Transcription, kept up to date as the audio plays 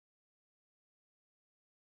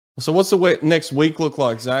So what's the next week look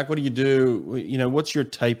like, Zach? What do you do? You know, what's your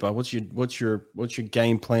taper? What's your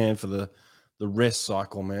game plan for the rest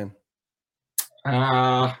cycle, man?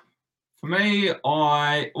 Uh, for me,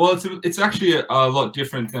 it's actually a lot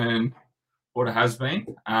different than what it has been.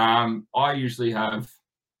 I usually have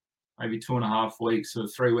maybe 2.5 weeks or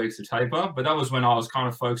 3 weeks of taper, but that was when I was kind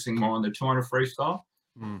of focusing more on the 200 freestyle.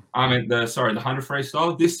 Mm. I mean, the 100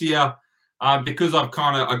 freestyle. This year, because I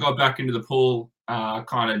got back into the pool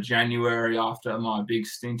kind of January after my big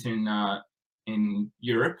stint in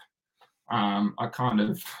Europe. I'm kind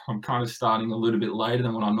of starting a little bit later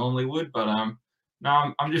than what I normally would, but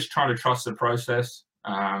no, I'm just trying to trust the process.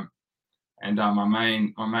 And my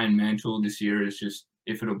main mantle this year is just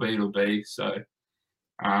if it'll be, it'll be. So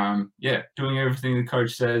yeah, doing everything the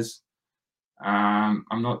coach says. I'm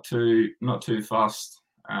not too fussed,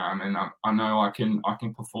 and I know I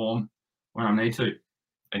can perform when I need to.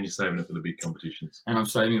 And you're saving it for the big competitions. And I'm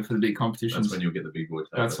saving it for the big competitions. That's when you'll get the big boy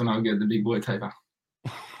taper. That's when I'll get the big boy taper.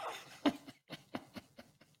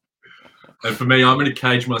 And for me, I'm going to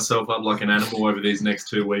cage myself up like an animal over these next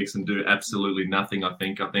 2 weeks and do absolutely nothing. I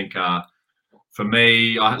think for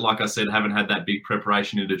me, like I said, haven't had that big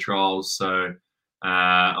preparation into trials, so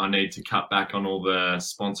I need to cut back on all the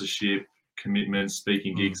sponsorship commitments,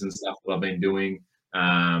 speaking gigs and stuff that I've been doing.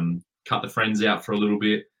 Cut the friends out for a little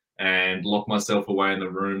bit and lock myself away in the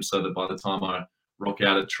room so that by the time I rock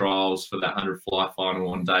out at trials for that 100 fly final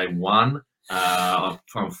on day one,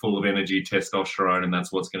 I'm full of energy, testosterone, and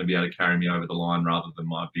that's what's going to be able to carry me over the line rather than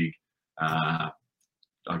my big,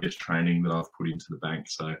 training that I've put into the bank.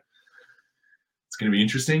 So it's going to be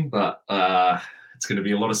interesting, but it's going to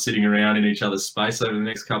be a lot of sitting around in each other's space over the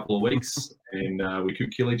next couple of weeks, and we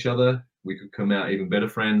could kill each other. We could come out even better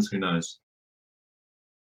friends. Who knows?